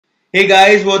Hey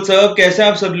guys what's up, कैसे हैं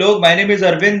आप सब लोग। My name is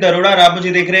Arvind Arora और आप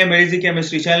मुझे देख रहे हैं मेरी जी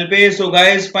केमिस्ट्री चैनल पे। सो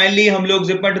गाइस फाइनली हम लोग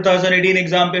जिपमर 2018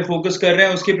 एग्जाम पे फोकस कर रहे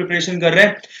हैं, उसकी प्रिपरेशन कर रहे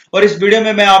हैं। और इस वीडियो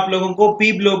में मैं आप लोगों को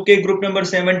पी ब्लॉक के ग्रुप नंबर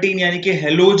 17 यानी कि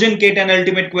हेलोजन के 10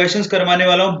 अल्टीमेट क्वेश्चंस करवाने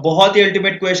वाला हूं। बहुत ही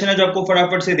अल्टीमेट क्वेश्चन है जो आपको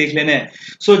फटाफट से देख लेना है।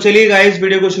 सो चलिए गाइस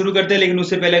वीडियो को शुरू करते हैं, लेकिन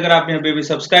उससे पहले अगर आपने अभी भी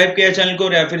सब्सक्राइब किया है चैनल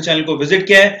को या फिर चैनल को विजिट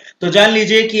किया है तो जान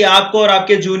लीजिए कि आपको और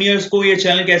आपके जूनियर्स को ये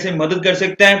चैनल कैसे मदद कर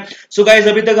सकता है। सो गाइस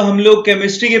अभी तक हम लोग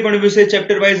केमिस्ट्री के पॉइंट ऑफ व्यू से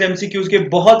चैप्टर वाइज एमसीक्यूज के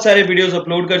बहुत सारे वीडियोस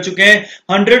अपलोड कर चुके हैं।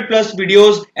 100 प्लस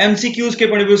वीडियोस एमसीक्यूज के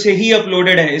पॉइंट ऑफ व्यू से ही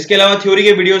अपलोडेड है। इसके अलावा थ्योरी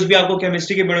के वीडियोस भी आपको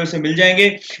केमिस्ट्री के पॉइंट ऑफ व्यू से मिल जाएंगे।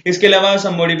 इसके अलावा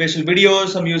सम मोटिवेशनल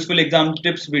वीडियोस, सम यूजफुल एग्जाम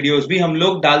टिप्स वीडियोस भी हम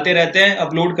लोग डालते रहते हैं,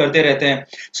 अपलोड करते रहते हैं।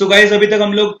 सो गाइस अभी तक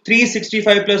हम लोग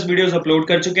 365 प्लस वीडियोस अपलोड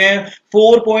कर चुके हैं।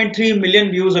 4.3 मिलियन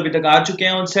व्यूज अभी तक आ चुके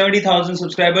हैं और 70,000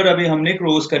 सब्सक्राइबर अभी हमने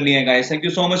क्रॉस कर लिए हैं guys. Thank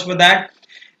you so much for that.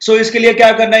 सो इसके लिए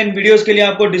क्या करना है, इन वीडियोस के लिए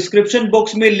आपको डिस्क्रिप्शन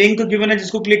बॉक्स में लिंक गिवन है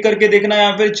जिसको क्लिक करके देखना है,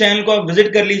 या फिर चैनल को आप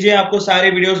विजिट कर लीजिए, आपको सारे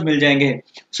वीडियोस मिल जाएंगे।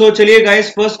 सो चलिए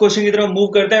गाइस फर्स्ट क्वेश्चन की तरफ मूव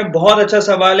करते हैं। बहुत अच्छा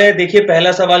सवाल है। देखिए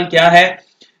पहला सवाल क्या है।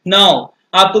 नाउ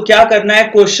आपको क्या करना है,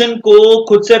 क्वेश्चन को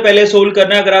खुद से पहले सोल्व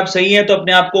करना है। अगर आप सही हैं तो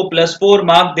अपने आप को +4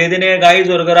 मार्क दे देने हैं गाइस,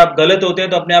 और अगर आप गलत होते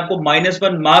हैं तो अपने आप को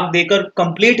 -1 मार्क देकर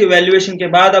कंप्लीट इवैल्यूएशन के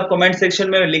बाद आप कमेंट सेक्शन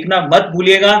में लिखना मत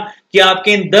भूलिएगा कि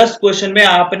आपके इन 10 क्वेश्चन में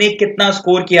आपने कितना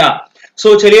स्कोर किया।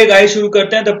 सो चलिए गाइस शुरू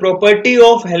करते हैं। The property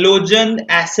of halogen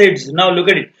acids, now look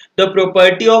at it, the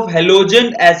property of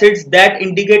halogen acids that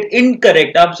indicate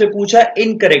incorrect. आपसे पूछा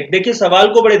इनकरेक्ट। देखिए सवाल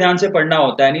को बड़े ध्यान से पढ़ना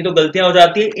होता है, नहीं तो गलतियां हो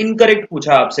जाती है। इनकरेक्ट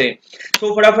पूछा आपसे,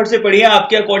 तो फटाफट से पढ़िए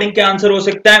आपके अकॉर्डिंग क्या आंसर हो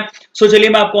सकता है। सो चलिए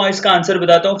मैं आपको इसका आंसर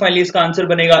बताता हूं। फाइनली इसका आंसर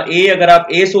बनेगा ए। अगर आप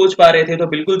ए सोच पा रहे थे तो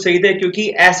बिल्कुल सही थे,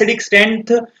 क्योंकि एसिडिक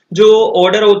स्ट्रेंथ जो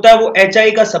ऑर्डर होता है वो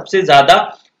HI का सबसे ज्यादा,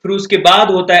 फिर उसके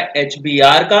बाद होता है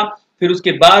HBr का, फिर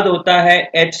उसके बाद होता है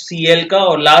HCl का,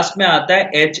 और लास्ट में आता है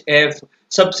HF।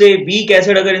 सबसे वीक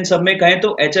एसिड अगर इन सब में कहें तो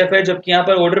HF है, जबकि यहां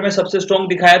पर ऑर्डर में सबसे स्ट्रॉन्ग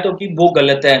दिखाया तो कि वो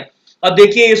गलत है। अब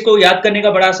देखिए इसको याद करने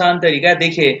का बड़ा आसान तरीका है।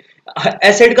 देखिए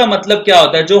एसिड का मतलब क्या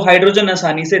होता है, जो हाइड्रोजन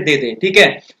आसानी से दे दे, ठीक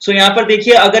है। सो यहां पर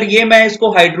देखिए अगर ये मैं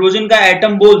इसको हाइड्रोजन का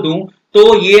एटम बोल दूं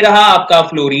तो ये रहा आपका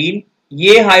फ्लोरीन,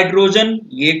 ये हाइड्रोजन,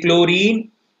 ये क्लोरीन,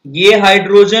 ये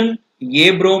हाइड्रोजन,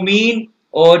 ये ब्रोमीन,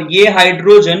 और ये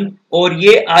हाइड्रोजन, और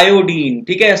ये आयोडीन,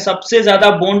 ठीक है। सबसे ज्यादा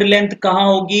बॉन्ड लेंथ कहां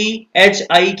होगी,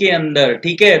 HI के अंदर,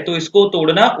 ठीक है। तो इसको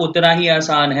तोड़ना उतना ही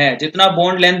आसान है, जितना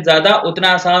बॉन्ड लेंथ ज्यादा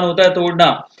उतना आसान होता है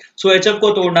तोड़ना। सो HF को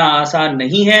तोड़ना आसान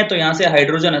नहीं है, तो यहां से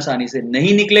हाइड्रोजन आसानी से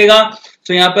नहीं निकलेगा।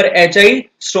 तो यहां पर HI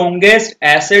स्ट्रॉन्गेस्ट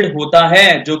एसिड होता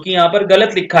है, जो कि यहां पर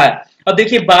गलत लिखा है। अब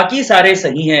देखिए बाकी सारे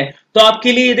सही हैं, तो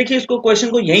आपके लिए देखिए इसको क्वेश्चन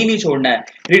को यही नहीं छोड़ना है।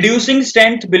 रिड्यूसिंग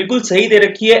स्ट्रेंथ बिल्कुल सही दे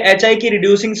रखी है। HI की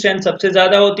रिड्यूसिंग स्ट्रेंथ सबसे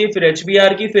ज्यादा होती है, फिर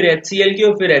HBr की, फिर HCl की,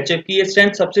 और फिर HF की। ये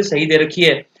स्ट्रेंथ सबसे सही दे रखी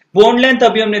है। बॉन्ड लेंथ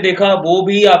अभी हमने देखा वो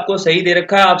भी आपको सही दे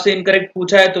रखा है। आपसे इनकरेक्ट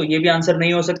पूछा है तो ये भी आंसर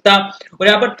नहीं हो सकता। और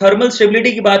यहाँ पर थर्मल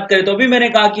स्टेबिलिटी की बात करें तो अभी मैंने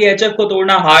कहा कि HF को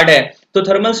तोड़ना हार्ड है, तो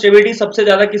थर्मल स्टेबिलिटी सबसे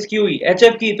ज्यादा किसकी हुई,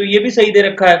 HF की, तो ये भी सही दे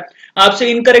रखा है। आपसे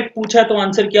इनकरेक्ट पूछा तो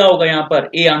आंसर क्या होगा, यहाँ पर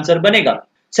ए आंसर बनेगा।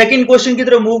 सेकंड क्वेश्चन की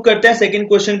तरफ मूव करते हैं। सेकंड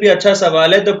क्वेश्चन भी अच्छा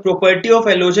सवाल है। The property of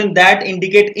halogen that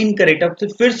indicate incorrect. अब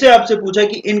फिर से आपसे पूछा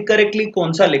कि इनकरेक्टली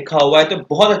कौन सा लिखा हुआ है, तो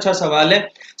बहुत अच्छा सवाल है।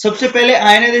 सबसे पहले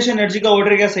आयनाइजेशन एनर्जी का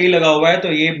ऑर्डर क्या सही लगा हुआ है, तो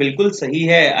ये बिल्कुल सही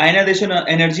है। आयनाइजेशन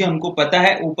एनर्जी हमको पता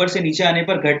है ऊपर से नीचे आने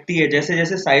पर घटती है जैसे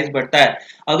जैसे साइज बढ़ता है।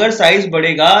 अगर साइज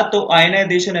बढ़ेगा तो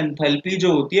आयनाइजेशन एंथैल्पी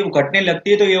जो होती है वो घटने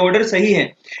लगती है, तो ये ऑर्डर सही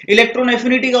है। इलेक्ट्रॉन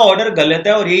एफिनिटी का ऑर्डर गलत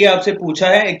है और यही आपसे पूछा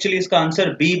है। एक्चुअली इसका आंसर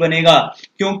बी बनेगा,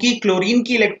 क्योंकि क्लोरीन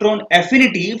की इलेक्ट्रॉन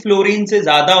एफिनिटी फ्लोरीन से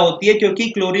ज्यादा होती है, क्योंकि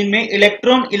क्लोरीन में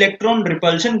इलेक्ट्रॉन इलेक्ट्रॉन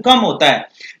रिपल्शन कम होता है।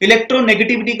 इलेक्ट्रॉन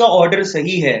नेगेटिविटी का ऑर्डर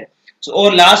सही है।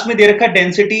 और लास्ट में दे रखा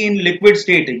डेंसिटी इन लिक्विड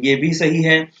स्टेट, ये भी सही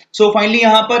है। सो फाइनली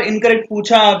यहां पर इनकरेक्ट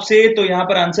पूछा आपसे, तो यहां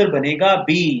पर आंसर बनेगा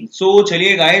बी। सो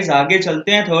चलिए गाइस आगे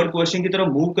चलते हैं, थर्ड क्वेश्चन की तरफ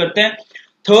मूव करते हैं।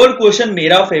 थर्ड क्वेश्चन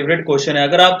मेरा फेवरेट क्वेश्चन है।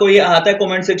 अगर आपको ये आता है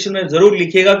कमेंट सेक्शन में जरूर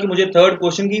लिखिएगा कि मुझे थर्ड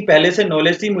क्वेश्चन की पहले से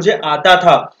नॉलेज थी, मुझे आता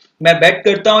था। मैं बेट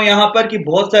करता हूं यहां पर कि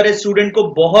बहुत सारे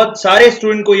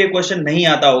स्टूडेंट को ये क्वेश्चन नहीं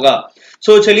आता होगा।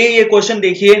 सो चलिए ये क्वेश्चन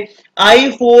देखिए।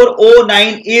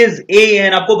 I4O9 is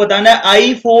AN। आपको बताना है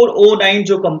I4O9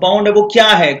 जो कंपाउंड है वो क्या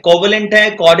है, कोवेलेंट है,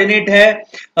 कोऑर्डिनेट है,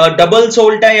 डबल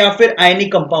सोल्ट है, या फिर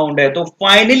आयनिक कंपाउंड है। तो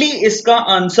फाइनली इसका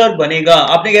आंसर बनेगा,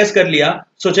 आपने गैस कर लिया।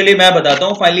 सो चलिए मैं बताता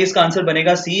हूं। फाइनली इसका आंसर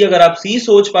बनेगा सी। अगर आप सी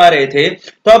सोच पा रहे थे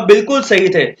तो आप बिल्कुल सही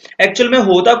थे। एक्चुअल में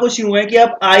होता कुछ यूं है कि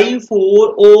आप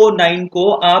I4O9 को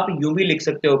आप यूं भी लिख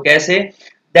सकते हो, कैसे,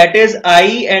 that is I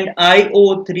and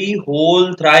IO3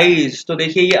 whole thrice. तो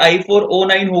देखिए ये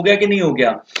I4O9 हो गया कि नहीं हो गया।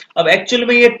 अब एक्चुअल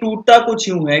में ये टूटता कुछ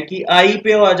यूं है कि I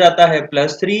पे आ जाता है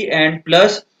 +3 एंड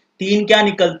 +3 क्या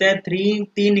निकलते हैं,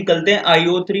 3 निकलते हैं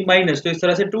IO3 माइनस, तो इस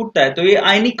तरह से टूटता है। तो ये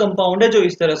आयनिक कंपाउंड है जो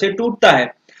इस तरह से टूटता है।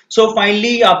 सो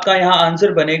फाइनली आपका यहाँ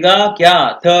आंसर बनेगा क्या,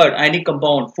 third ionic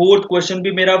compound. Fourth question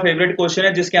भी मेरा फेवरेट क्वेश्चन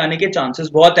है जिसके आने के चांसेस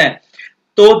बहुत हैं।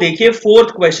 तो देखिए फोर्थ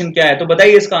क्वेश्चन क्या है, तो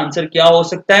बताइए इसका आंसर क्या हो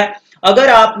सकता है। अगर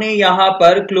आपने यहां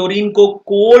पर क्लोरीन को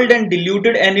कोल्ड एंड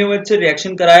डिल्यूटेड NaOH से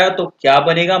रिएक्शन कराया तो क्या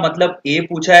बनेगा, मतलब ए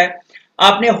पूछा है।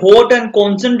 आपने हॉट एंड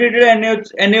कॉन्सेंट्रेटेड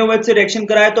NaOH से रिएक्शन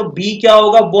कराया तो बी क्या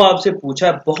होगा, वो आपसे पूछा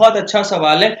है। बहुत अच्छा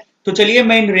सवाल है। तो चलिए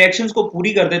मैं इन रिएक्शंस को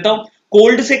पूरी कर देता हूं।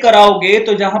 कोल्ड से कराओगे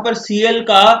तो जहां पर Cl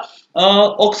का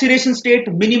ऑक्सीडेशन स्टेट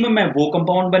मिनिमम है वो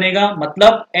कंपाउंड बनेगा,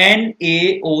 मतलब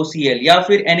NaOCl या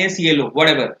फिर NaClO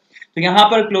व्हाटएवर। तो यहां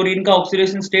पर क्लोरीन का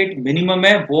ऑक्सीडेशन स्टेट मिनिमम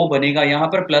है वो बनेगा, यहां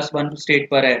पर +1 स्टेट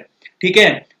पर है। ठीक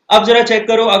है, अब जरा चेक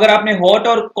करो, अगर आपने हॉट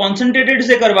और कॉन्सेंट्रेटेड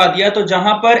से करवा दिया तो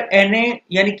जहां पर Na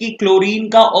यानी कि क्लोरीन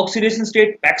का ऑक्सीडेशन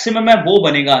स्टेट मैक्सिमम है वो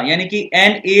बनेगा, यानी कि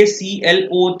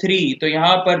NaClO3। तो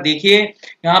यहां पर देखिए,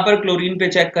 यहां पर क्लोरीन पे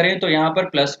चेक करें तो यहां पर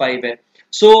 +5 है।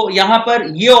 सो यहां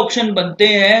पर ये ऑप्शन बनते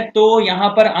हैं, तो यहां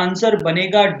पर आंसर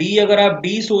बनेगा डी। अगर आप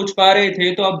डी सोच पा रहे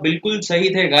थे तो आप बिल्कुल सही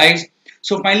थे गाइस।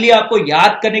 सो फाइनली आपको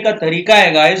याद करने का तरीका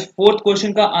है गाइस, फोर्थ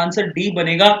क्वेश्चन का आंसर डी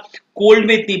बनेगा। कोल्ड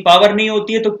में इतनी पावर नहीं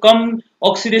होती है तो कम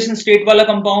ऑक्सीडेशन स्टेट वाला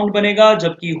कंपाउंड बनेगा,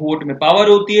 जबकि हॉट में पावर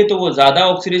होती है तो वो ज्यादा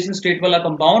ऑक्सीडेशन स्टेट वाला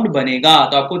कंपाउंड बनेगा।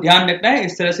 तो आपको ध्यान रखना है,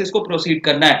 इस तरह से इसको प्रोसीड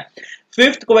करना है।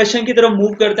 फिफ्थ क्वेश्चन की तरफ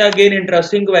मूव करता है। अगेन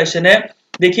इंटरेस्टिंग क्वेश्चन है,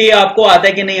 देखिए आपको आता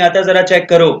है कि नहीं आता, जरा चेक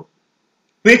करो।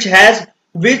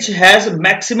 which has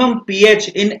maximum pH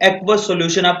in aqueous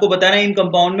solution। आपको बताना है इन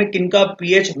कंपाउंड में किनका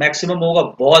pH मैक्सिमम होगा।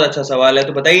 बहुत अच्छा सवाल है,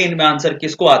 तो बताइए इनमें आंसर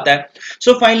किसको आता है।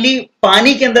 सो फाइनली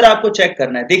पानी के अंदर आपको चेक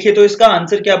करना है। देखिए तो इसका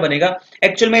आंसर क्या बनेगा,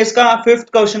 एक्चुअल में इसका फिफ्थ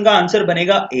क्वेश्चन का आंसर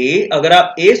बनेगा ए। अगर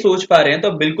आप ए सोच पा रहे हैं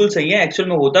तो बिल्कुल सही है। एक्चुअल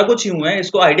में होता कुछ यूं है,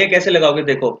 इसको आइडिया कैसे लगाओगे,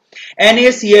 देखो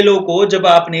NaClO को जब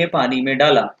आपने पानी में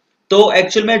डाला तो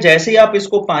एक्चुअल में जैसे ही आप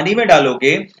इसको पानी में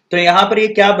डालोगे तो यहां पर ये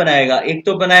क्या बनाएगा, एक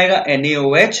तो बनाएगा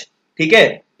NaOH, ठीक है,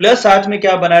 प्लस साथ में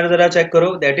क्या बना रहा है जरा चेक करो,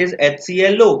 दैट इज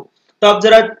HClO। तो आप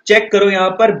जरा चेक करो, यहां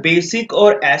पर बेसिक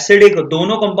और एसिडिक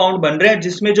दोनों कंपाउंड बन रहे हैं,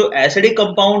 जिसमें जो एसिडिक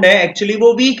कंपाउंड है एक्चुअली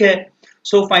वो वीक है।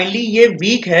 सो फाइनली ये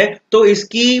वीक है तो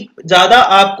इसकी ज्यादा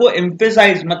आपको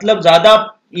एम्फेसाइज, मतलब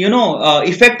ज्यादा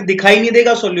इफेक्ट दिखाई नहीं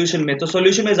देगा सॉल्यूशन में। तो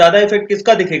सॉल्यूशन में ज्यादा इफेक्ट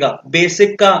किसका दिखेगा,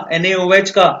 बेसिक का, NaOH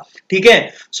का। ठीक है,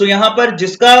 सो यहां पर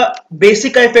जिसका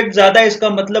बेसिक का इफेक्ट ज्यादा है, इसका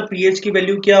मतलब पीएच की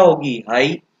वैल्यू क्या होगी,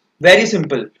 हाई। Very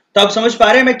simple. तो आप समझ पा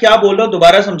रहे हैं मैं क्या बोल रहा हूं,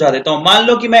 दोबारा समझा देता हूं। मान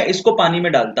लो कि मैं इसको पानी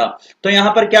में डालता तो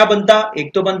यहां पर क्या बनता,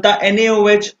 एक तो बनता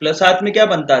NaOH प्लस साथ में क्या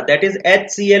बनता, दैट इज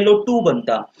HClO2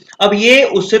 बनता। अब ये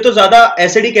उससे तो ज्यादा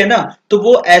एसिडिक है ना, तो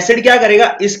वो एसिड क्या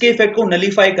करेगा, इसके इफेक्ट को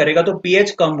नलीफाई करेगा, तो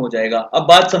पीएच कम हो जाएगा। अब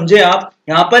बात समझे आप,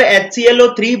 यहां पर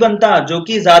HClO3 बनता जो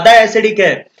कि ज्यादा एसिडिक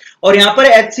है, और यहां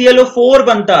पर HClO4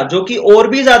 बनता जो कि और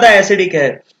भी ज्यादा एसिडिक है।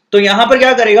 तो यहां पर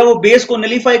क्या करेगा, वो बेस को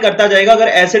नलीफाई करता जाएगा अगर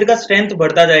एसिड का स्ट्रेंथ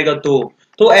बढ़ता जाएगा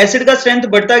तो एसिड का स्ट्रेंथ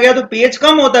बढ़ता गया तो पीएच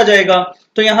कम होता जाएगा।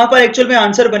 तो यहां पर एक्चुअल में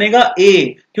आंसर बनेगा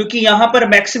ए, क्योंकि यहां पर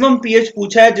मैक्सिमम पीएच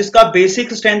पूछा है, जिसका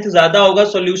बेसिक स्ट्रेंथ ज्यादा होगा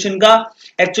सॉल्यूशन का,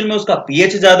 एक्चुअल में उसका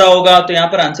पीएच ज्यादा होगा। तो यहां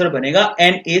पर आंसर बनेगा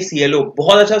NaClO।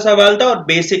 बहुत अच्छा सवाल था और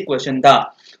बेसिक क्वेश्चन था।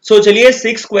 सो चलिए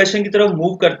सिक्स क्वेश्चन की तरफ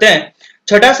मूव करते हैं।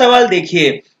 छठा सवाल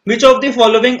देखिए, which of the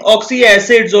following oxy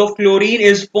acids of chlorine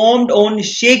is formed on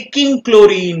shaking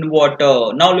chlorine water?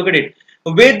 Now look at it.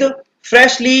 With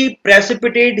freshly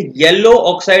precipitated yellow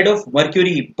oxide of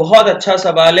mercury। बहुत अच्छा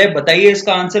सवाल है, बताइए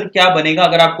इसका आंसर क्या बनेगा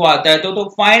अगर आपको आता है तो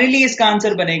फाइनली इसका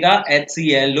आंसर बनेगा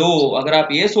HClO। अगर आप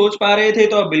ये सोच पा रहे थे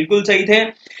तो आप बिल्कुल सही थे।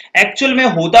 एक्चुअल में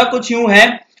होता कुछ यूं है,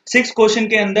 सिक्स क्वेश्चन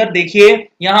के अंदर देखिए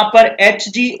यहां पर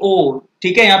HGO,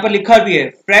 ठीक है, यहां पर लिखा भी है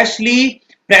freshly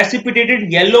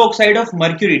precipitated yellow oxide of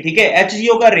mercury. ठीक है,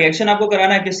 HGO का रिएक्शन आपको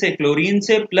कराना है किससे, क्लोरीन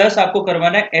से, प्लस आपको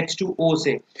करवाना है H2O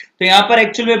से। तो यहां पर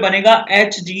एक्चुअल में बनेगा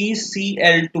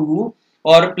HgCl2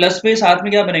 और प्लस पे साथ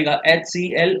में क्या बनेगा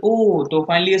HClO। तो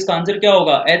फाइनली इसका आंसर क्या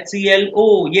होगा HClO।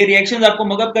 ये रिएक्शंस आपको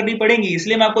मगअप करनी पड़ेंगी,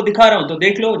 इसलिए मैं आपको दिखा रहा हूं। तो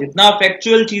देख लो, जितना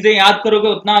फैक्चुअल चीजें याद करोगे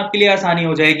उतना आपके लिए आसानी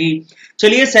हो जाएगी।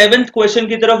 चलिए सेवेंथ क्वेश्चन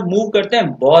की तरफ मूव करते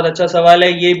हैं। बहुत अच्छा सवाल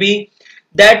है ये भी,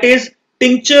 that is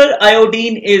tincture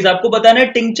iodine is. आपको बताना है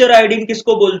टिंचर आयोडीन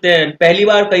किसको बोलते हैं, पहली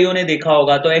बार कईयों ने देखा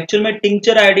होगा। तो एक्चुअल में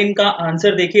टिंचर आयोडीन का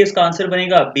आंसर देखिए, इसका आंसर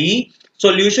बनेगा B,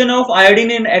 solution of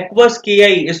iodine in aqueous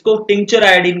KI, इसको टिंचर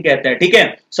आयोडीन कहते हैं। ठीक है,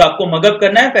 सो आपको मगअप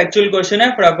करना है, फैक्चुअल क्वेश्चन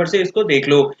है, फटाफट से इसको देख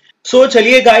लो। सो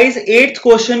चलिए गाइस एट्थ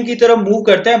क्वेश्चन की तरफ मूव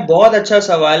करते हैं। बहुत अच्छा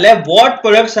सवाल है, what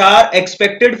products are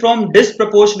expected from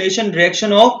disproportionation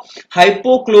reaction of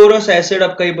hypochlorous acid.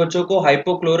 अब कई बच्चों को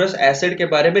हाइपोक्लोरस एसिड के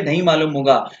बारे में नहीं मालूम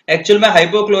होगा। एक्चुअल में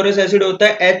हाइपोक्लोरस एसिड होता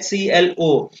है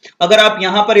HClO। अगर आप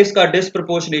यहां पर इसका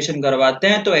डिसप्रपोर्शनेशन करवाते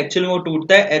हैं तो एक्चुअल में वो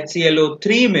टूटता है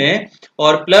HClO3 में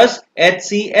और प्लस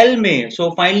HCl में। सो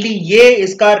फाइनली ये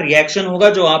इसका रिएक्शन होगा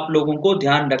जो आप लोगों को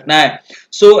ध्यान रखना है।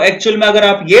 सो एक्चुअल में अगर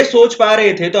आप ये सोच पा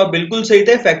रहे थे तो आप बिल्कुल सही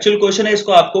थे, फैक्चुअल क्वेश्चन है,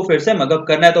 इसको आपको फिर से मगअप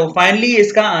करना है। तो फाइनली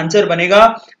इसका आंसर बनेगा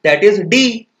दैट इज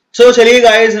डी। सो चलिए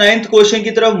गाइस 9th क्वेश्चन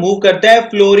की तरफ मूव करते हैं।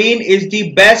 Fluorine is the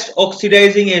best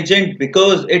oxidising agent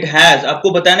because it has,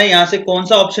 आपको बताना है यहां से कौन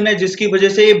सा ऑप्शन है जिसकी वजह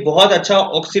से ये बहुत अच्छा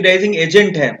ऑक्सीडाइजिंग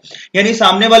एजेंट है, यानी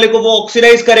सामने वाले को वो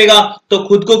ऑक्सीडाइज करेगा तो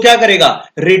खुद को क्या करेगा,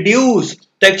 रिड्यूस।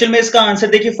 तो एक्चुअल में इसका आंसर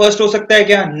देखिए फर्स्ट हो सकता है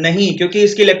क्या, नहीं, क्योंकि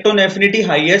इसकी इलेक्ट्रॉन एफिनिटी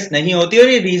हाईएस्ट नहीं होती और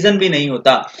ये रीजन भी नहीं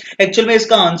होता। एक्चुअल में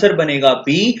इसका आंसर बनेगा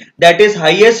B, that is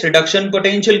highest reduction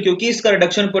potential, क्योंकि इसका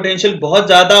रिडक्शन पोटेंशियल बहुत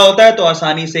ज्यादा होता है तो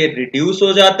आसानी से रिड्यूस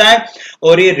हो जाता है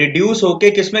और ये रिड्यूस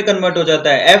होके किस में कन्वर्ट हो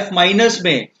जाता है, एफ माइनस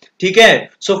में। ठीक है,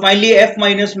 सो फाइनली एफ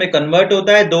माइनस में कन्वर्ट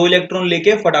होता है 2 इलेक्ट्रॉन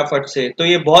लेके फटाफट से, तो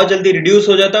ये बहुत जल्दी रिड्यूस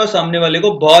हो जाता है और सामने वाले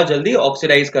को बहुत जल्दी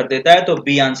ऑक्सीडाइज कर देता है, तो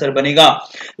बी आंसर बनेगा।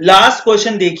 लास्ट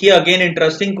क्वेश्चन देखिए, अगेन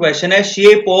इंटरेस्टिंग क्वेश्चन है।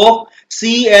 शेप ऑफ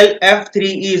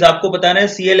ClF3 इज, आपको बताना है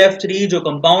ClF3 जो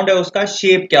कंपाउंड है उसका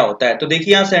शेप क्या होता है। तो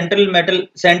देखिए यहाँ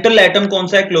सेंट्रल एटम कौन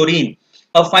सा है, क्लोरीन।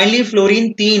 अब फाइनली फ्लोरीन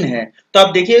 3 है, तो आप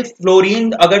देखिए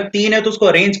फ्लोरीन अगर 3 है तो उसको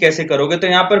अरेंज कैसे करोगे। तो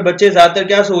यहाँ पर बच्चे ज्यादातर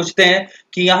क्या सोचते हैं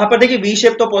कि यहाँ पर देखिए वी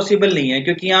शेप तो पॉसिबल नहीं है,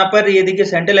 क्योंकि यहाँ पर ये देखिए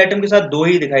सेंट्रल एटम के साथ 2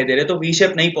 ही दिखाई दे रहे, तो वी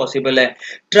शेप नहीं पॉसिबल है।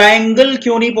 ट्राइंगल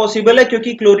क्यों नहीं पॉसिबल है,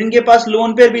 क्योंकि क्लोरीन के पास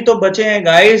लोन पेयर भी तो बचे हैं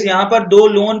गाइस, यहाँ पर 2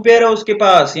 लोन पेयर है उसके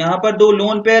पास, यहाँ पर 2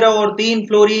 लोन पेयर है और 3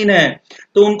 फ्लोरीन है,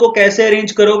 तो उनको कैसे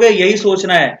अरेंज करोगे, यही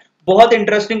सोचना है। बहुत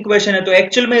इंटरेस्टिंग क्वेश्चन है। तो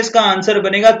एक्चुअल में इसका आंसर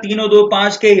बनेगा 3 और 2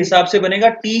 5 के हिसाब से बनेगा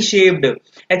टी शेप्ड।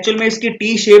 एक्चुअल में इसकी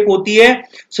टी शेप होती है।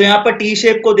 सो यहाँ पर टी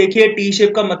शेप को देखिए, टी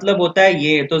शेप का मतलब होता है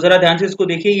ये, तो जरा ध्यान से इसको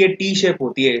देखिए, ये टी शेप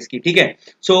होती है इसकी। ठीक है,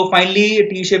 सो फाइनली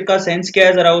टी शेप का सेंस क्या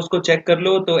है जरा उसको चेक कर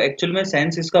लो। तो एक्चुअल में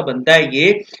सेंस इसका बनता है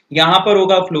ये, यहाँ पर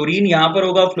होगा फ्लोरीन, यहाँ पर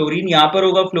होगा फ्लोरीन, यहाँ पर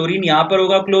होगा फ्लोरीन, यहाँ पर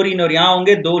होगा क्लोरीन और यहाँ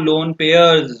होंगे 2 lone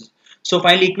pairs. So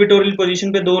finally equatorial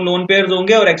position पे 2 लोन पेयर्स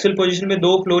होंगे और एक्सियल पोजीशन पे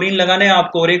 2 फ्लोरीन लगाने हैं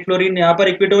आपको, और एक फ्लोरीन यहाँ पर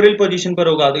इक्वेटोरियल पोजीशन पर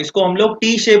होगा, तो इसको हम लोग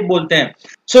टी शेप बोलते हैं।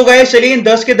 सो गाइस चलिए इन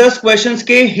 10 के 10 क्वेश्चंस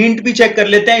के हिंट भी चेक कर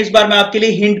लेते हैं। इस बार मैं आपके लिए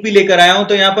हिंट भी लेकर आया हूं,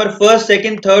 तो यहाँ पर फर्स्ट,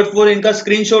 सेकंड, थर्ड, फोर्थ इनका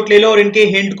स्क्रीनशॉट ले लो और इनके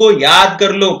हिंट को याद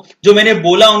कर लो, जो मैंने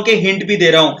बोला उनके हिंट भी दे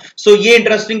रहा हूं। सो ये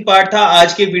इंटरेस्टिंग पार्ट था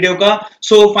आज के वीडियो का।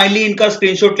 सो फाइनली इनका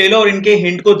स्क्रीनशॉट ले लो और इनके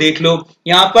हिंट को देख लो।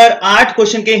 यहाँ पर 8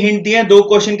 क्वेश्चन के हिंट दिए, 2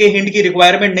 क्वेश्चन के हिंट की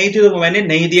रिक्वायरमेंट नहीं थी तो मैंने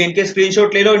नहीं दिए, इनके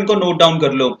स्क्रीनशॉट ले लो, इनको नोट डाउन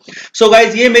कर लो। सो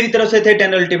गाइज ये मेरी तरफ से थे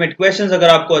 10 अल्टीमेट क्वेश्चंस। अगर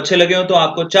आपको अच्छे लगे हो तो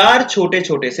आपको 4 छोटे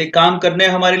छोटे से काम करने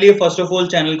हैं हमारे लिए। फर्स्ट ऑफ ऑल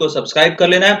चैनल को सब्सक्राइब कर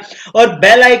लेना है और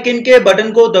बेल आइकन के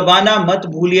बटन को दबाना मत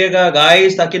भूलिएगा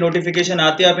गाइस, ताकि नोटिफिकेशन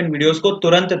आते आप इन वीडियोस को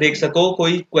तुरंत देख सको,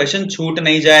 कोई क्वेश्चन छूट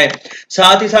नहीं जाए।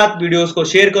 साथ ही साथ वीडियोस को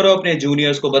शेयर करो, अपने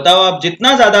जूनियर्स को बताओ। आप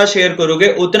जितना ज्यादा शेयर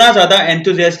करोगे उतना ज्यादा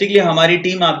एंथुसियास्टिकली हमारी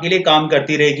टीम आपके लिए काम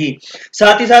करती रहेगी।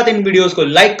 साथ ही साथ इन वीडियोस को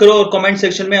लाइक करो और कमेंट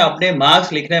सेक्शन में अपने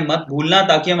मार्क्स लिखने मत भूलना,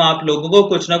 ताकि हम आप लोगों को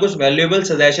कुछ ना कुछ वैल्यूएबल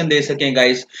सजेशन दे सकें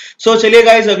गाइस। सो चलिए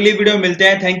गाइस अगली वीडियो में मिलते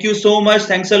हैं। Thank you so much,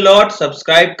 thanks a lot,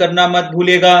 subscribe करना मत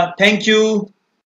भूलिएगा। Thank you.